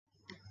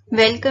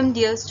Welcome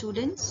dear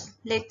students.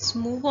 Let's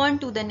move on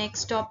to the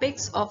next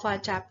topics of our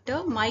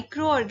chapter,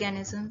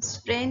 microorganisms,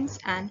 friends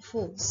and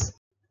foes.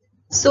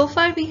 So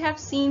far we have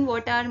seen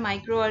what are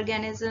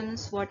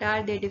microorganisms, what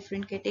are their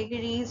different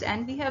categories,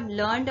 and we have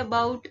learned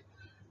about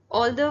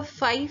all the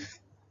 5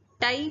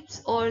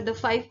 types or the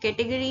 5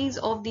 categories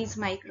of these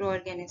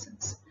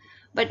microorganisms.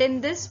 But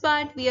in this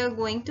part we are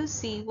going to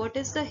see what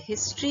is the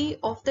history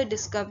of the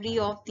discovery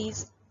of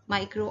these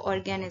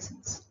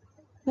microorganisms.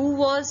 Who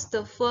was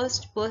the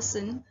first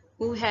person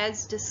who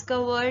has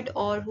discovered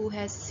or who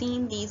has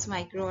seen these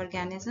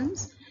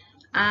microorganisms,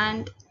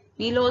 and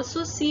we'll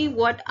also see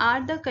what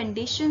are the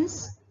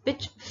conditions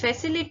which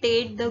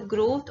facilitate the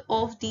growth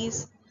of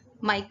these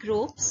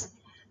microbes,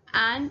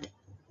 and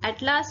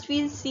at last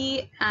we'll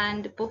see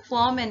and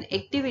perform an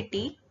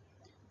activity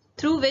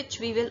through which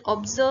we will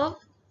observe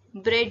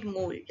bread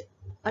mold,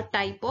 a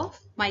type of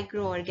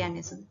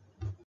microorganism.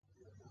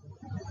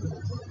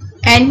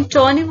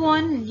 Antoine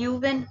van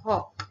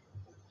Leeuwenhoek.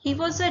 He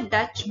was a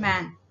Dutch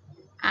man,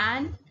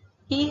 and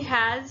he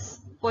has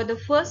for the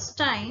first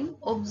time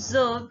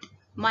observed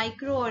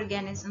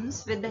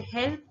microorganisms with the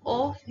help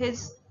of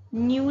his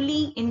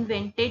newly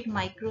invented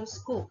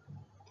microscope.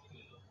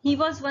 He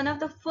was one of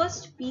the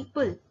first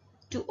people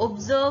to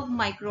observe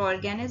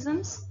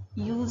microorganisms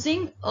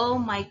using a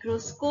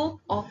microscope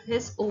of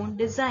his own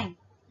design,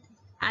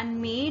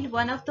 and made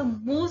one of the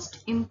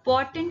most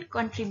important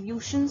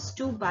contributions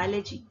to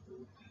biology.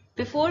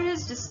 Before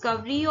his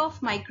discovery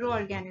of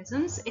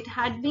microorganisms, it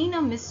had been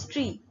a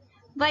mystery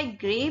why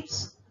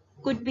grapes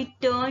could be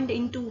turned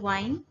into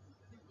wine,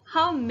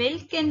 how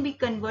milk can be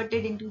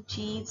converted into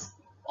cheese,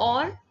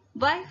 or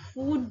why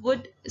food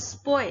would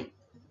spoil.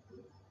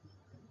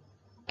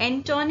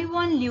 Antoine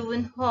van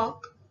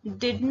Leeuwenhoek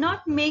did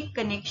not make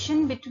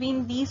connection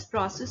between these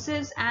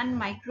processes and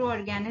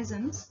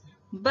microorganisms,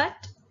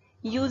 but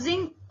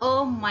using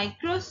a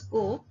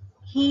microscope,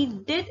 he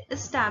did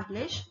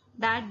establish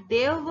that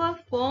there were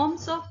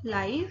forms of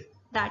life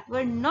that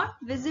were not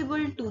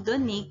visible to the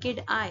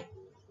naked eye.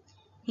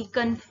 He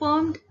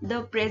confirmed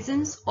the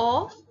presence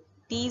of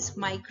these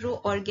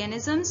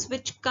microorganisms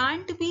which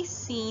can't be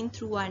seen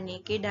through our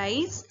naked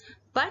eyes,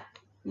 but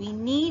we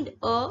need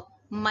a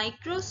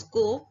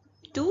microscope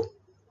to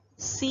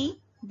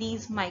see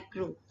these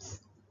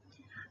microbes.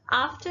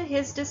 After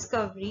his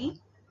discovery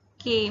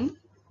came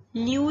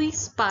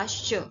Louis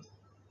Pasteur.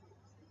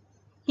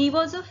 He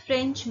was a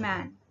French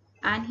man,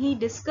 and he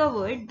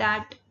discovered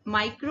that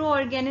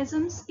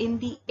microorganisms in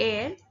the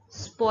air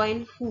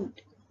spoil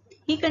food.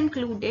 He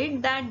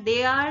concluded that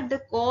they are the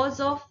cause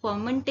of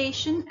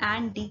fermentation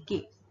and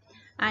decay,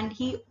 and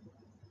he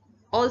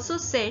also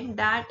said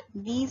that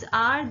these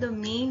are the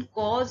main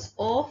cause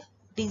of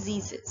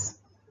diseases.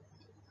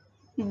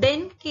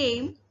 Then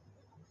came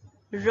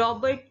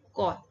Robert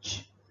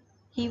Koch.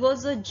 He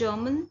was a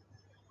German,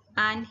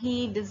 and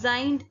he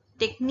designed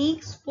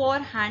techniques for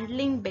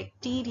handling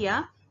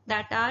bacteria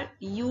that are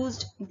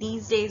used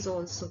these days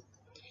also.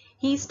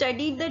 He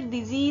studied the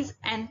disease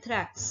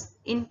anthrax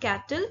in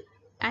cattle,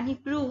 and he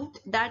proved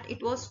that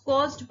it was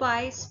caused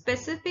by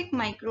specific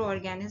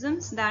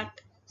microorganisms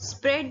that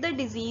spread the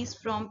disease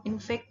from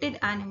infected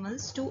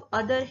animals to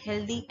other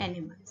healthy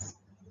animals.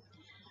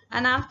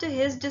 And after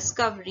his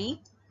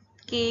discovery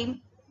came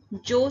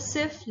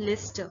Joseph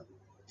Lister.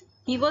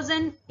 He was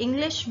an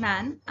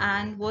Englishman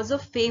and was a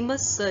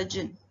famous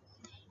surgeon.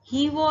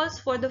 He was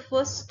for the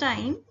first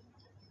time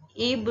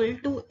able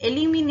to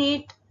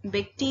eliminate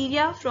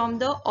bacteria from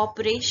the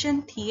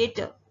operation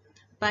theatre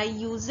by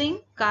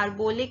using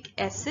carbolic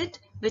acid,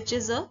 which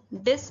is a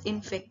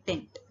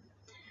disinfectant.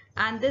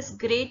 And this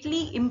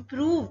greatly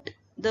improved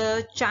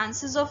the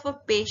chances of a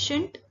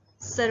patient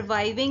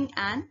surviving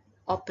an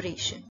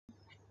operation.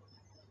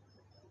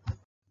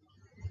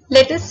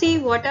 Let us see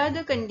what are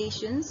the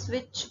conditions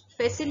which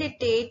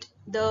facilitate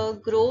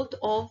the growth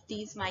of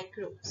these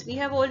microbes. We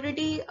have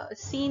already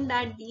seen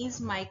that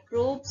these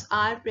microbes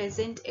are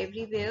present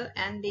everywhere,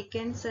 and they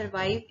can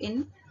survive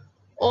in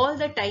all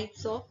the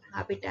types of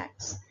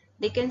habitats.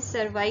 They can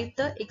survive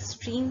the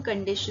extreme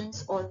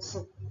conditions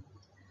also.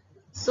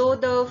 So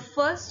the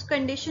first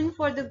condition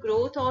for the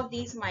growth of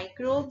these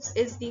microbes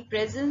is the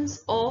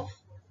presence of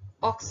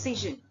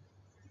oxygen.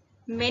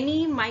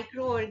 Many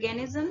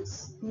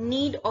microorganisms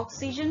need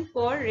oxygen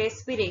for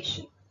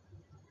respiration,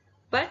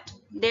 but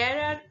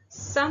there are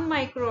some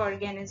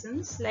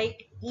microorganisms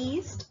like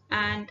yeast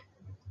and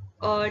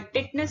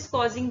tetanus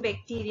causing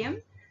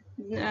bacterium.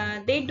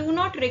 They do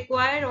not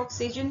require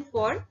oxygen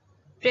for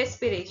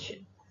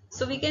respiration.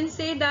 So we can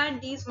say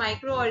that these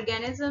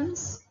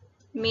microorganisms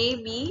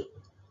may be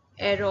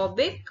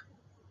aerobic,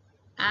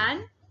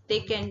 and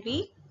they can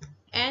be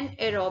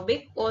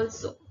anaerobic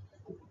also.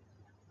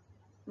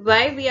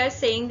 Why we are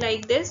saying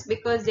like this?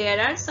 Because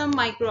there are some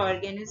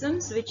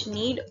microorganisms which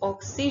need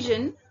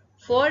oxygen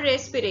for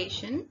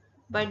respiration,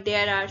 but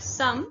there are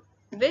some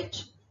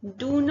which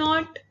do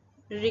not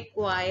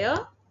require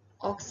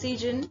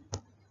oxygen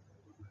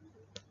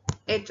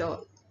at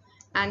all,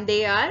 and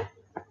they are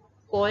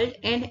called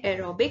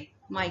anaerobic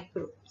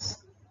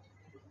microbes.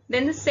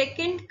 Then the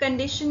second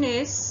condition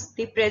is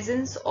the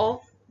presence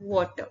of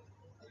water.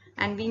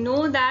 And we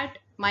know that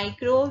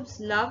microbes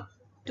love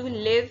to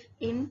live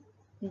in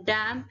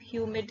damp,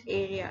 humid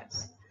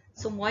areas.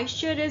 So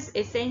moisture is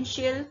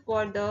essential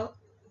for the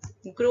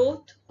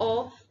growth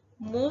of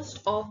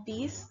most of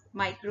these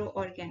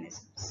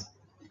microorganisms.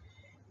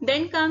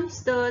 Then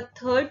comes the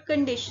third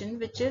condition,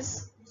 which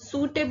is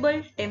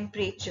suitable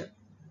temperature.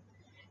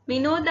 We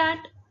know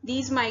that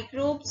these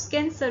microbes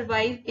can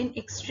survive in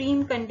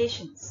extreme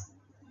conditions.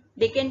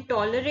 They can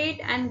tolerate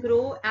and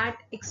grow at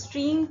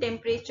extreme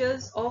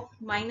temperatures of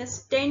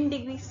 -10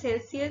 degrees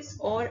Celsius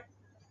or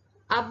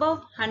above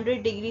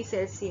 100 degrees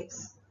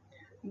Celsius.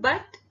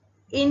 But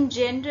in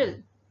general,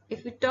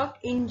 if we talk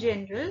in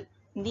general,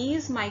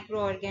 these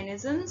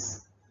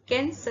microorganisms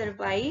can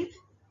survive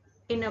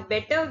in a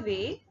better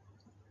way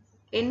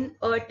in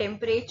a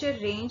temperature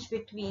range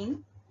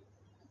between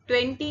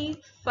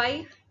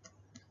 25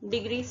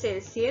 degrees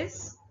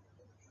Celsius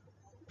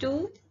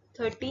to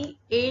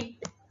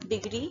 38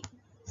 degrees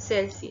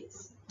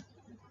Celsius.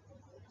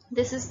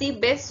 This is the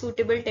best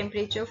suitable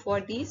temperature for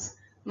these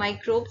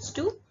microbes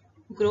to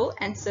grow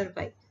and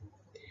survive.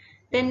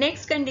 The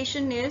next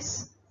condition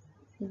is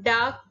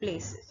dark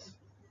places.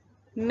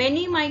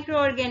 Many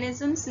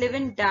microorganisms live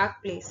in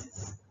dark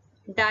places.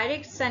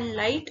 Direct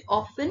sunlight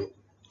often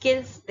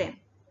kills them.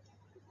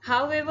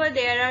 However,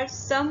 there are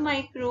some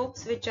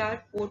microbes which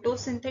are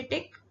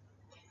photosynthetic,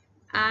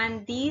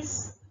 and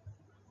these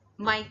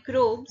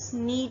microbes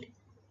need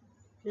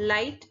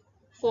light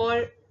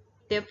for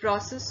their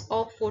process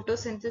of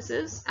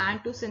photosynthesis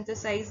and to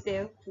synthesize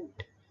their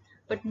food.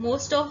 But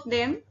most of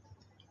them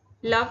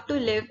love to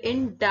live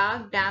in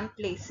dark, damp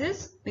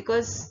places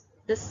because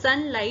the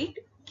sunlight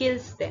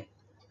kills them.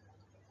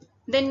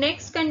 The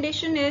next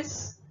condition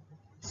is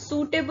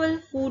suitable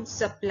food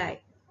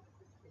supply.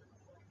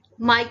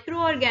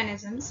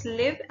 Microorganisms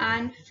live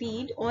and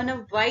feed on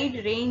a wide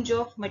range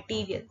of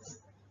materials.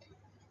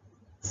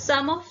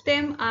 Some of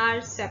them are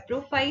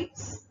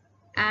saprophytes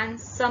and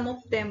some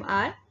of them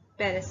are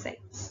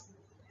parasites.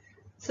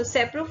 So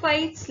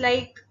saprophytes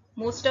like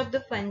most of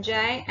the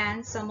fungi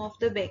and some of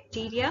the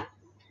bacteria,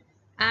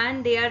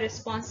 and they are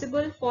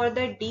responsible for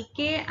the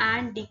decay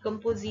and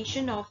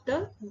decomposition of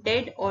the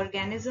dead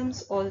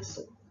organisms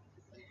also.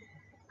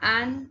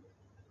 And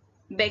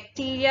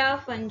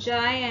bacteria,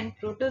 fungi and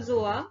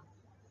protozoa,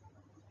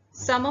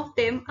 some of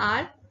them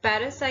are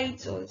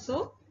parasites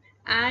also,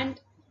 and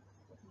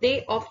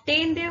they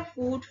obtain their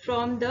food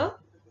from the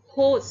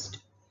host,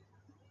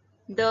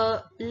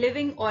 the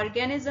living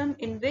organism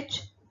in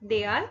which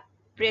they are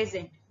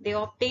present. They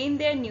obtain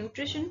their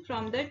nutrition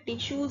from the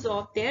tissues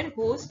of their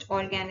host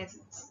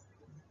organisms.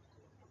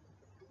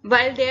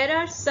 While there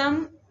are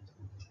some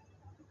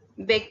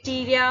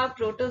bacteria,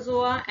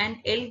 protozoa and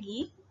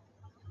algae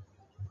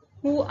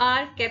who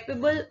are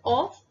capable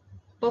of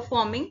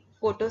performing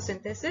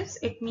photosynthesis,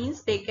 it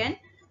means they can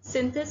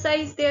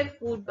synthesize their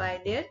food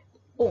by their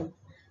own.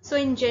 So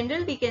in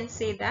general, we can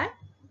say that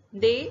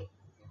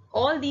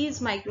all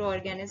these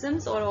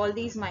microorganisms or all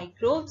these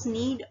microbes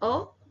need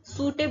a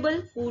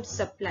suitable food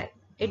supply.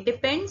 It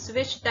depends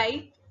which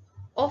type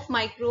of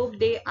microbe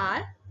they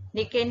are.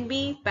 They can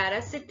be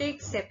parasitic,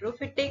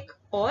 saprophytic,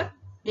 or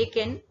they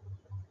can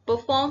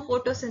perform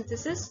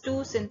photosynthesis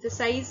to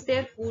synthesize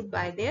their food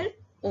by their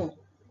own.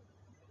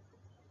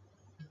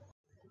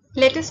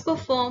 Let us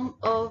perform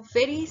a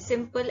very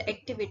simple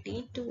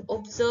activity to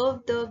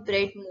observe the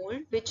bread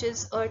mold, which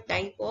is a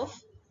type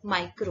of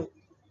microbe.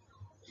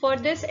 For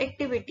this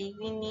activity,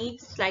 we need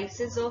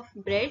slices of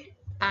bread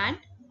and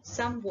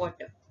some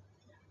water.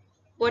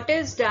 What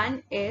is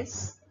done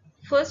is,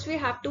 first we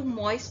have to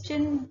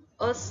moisten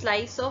a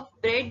slice of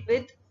bread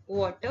with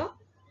water,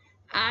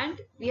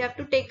 and we have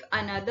to take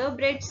another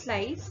bread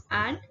slice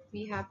and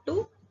we have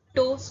to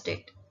toast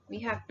it. We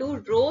have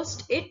to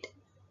roast it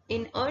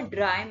in a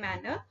dry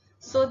manner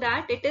so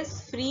that it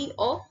is free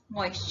of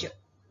moisture.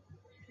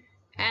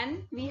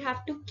 And we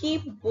have to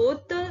keep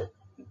both the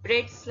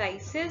bread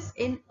slices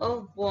in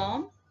a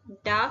warm,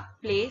 dark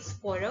place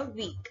for a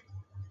week.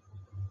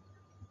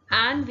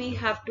 And we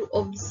have to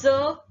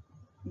observe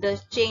the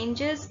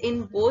changes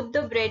in both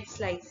the bread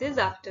slices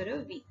after a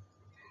week.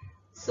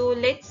 So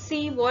let's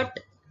see what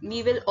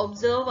we will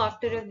observe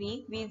after a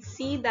week. We'll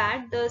see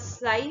that the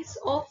slice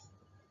of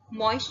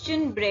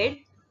moistened bread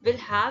will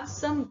have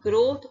some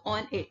growth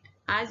on it,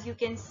 as you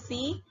can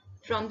see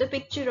from the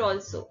picture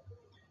also.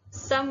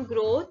 Some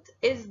growth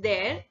is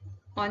there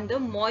on the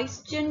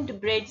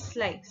moistened bread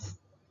slice.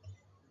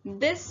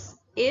 This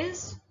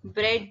is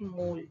bread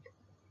mold.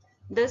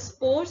 The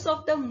spores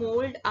of the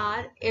mold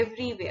are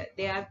everywhere.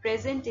 They are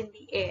present in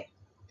the air.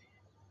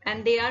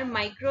 And they are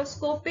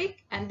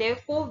microscopic, and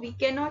therefore we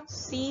cannot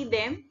see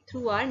them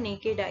through our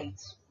naked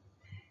eyes.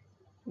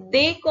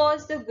 They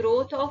cause the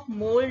growth of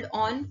mold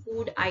on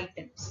food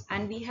items,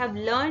 and we have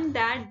learned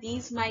that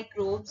these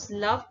microbes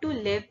love to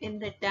live in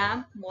the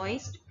damp,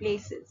 moist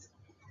places.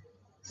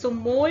 So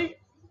mold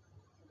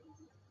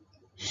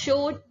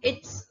showed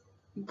its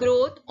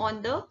growth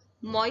on the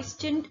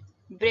moistened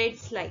bread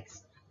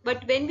slice.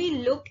 But when we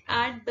look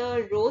at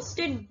the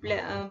roasted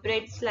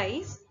bread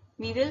slice,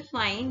 we will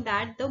find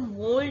that the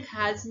mold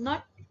has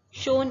not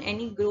shown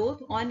any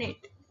growth on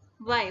it.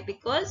 Why?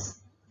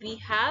 Because we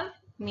have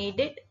made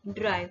it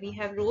dry, we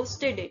have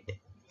roasted it.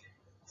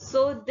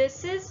 So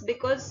this is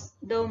because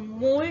the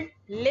mold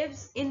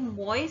lives in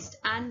moist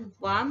and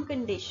warm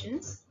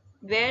conditions,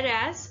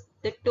 whereas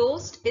the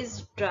toast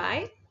is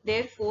dry,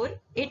 therefore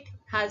it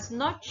has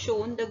not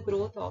shown the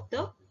growth of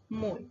the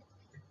mold.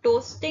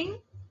 Toasting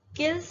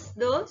kills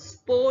the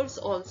spores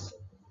also,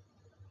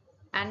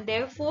 and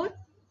therefore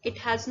it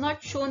has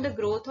not shown the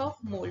growth of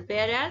mold,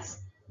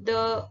 whereas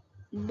the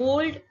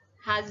mold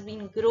has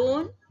been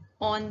grown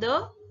on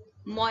the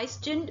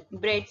moistened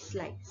bread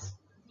slice.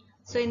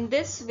 So in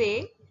this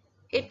way,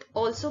 it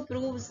also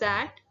proves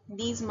that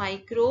these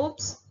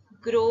microbes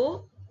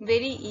grow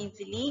very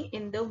easily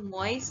in the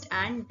moist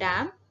and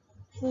damp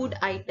food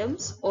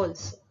items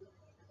also.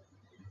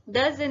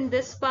 Thus, in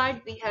this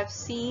part, we have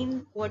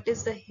seen what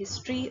is the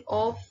history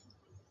of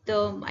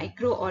the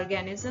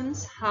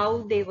microorganisms,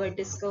 how they were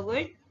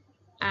discovered,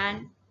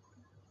 and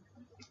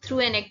through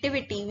an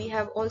activity, we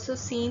have also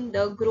seen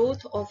the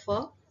growth of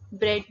a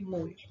bread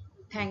mold.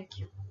 Thank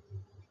you.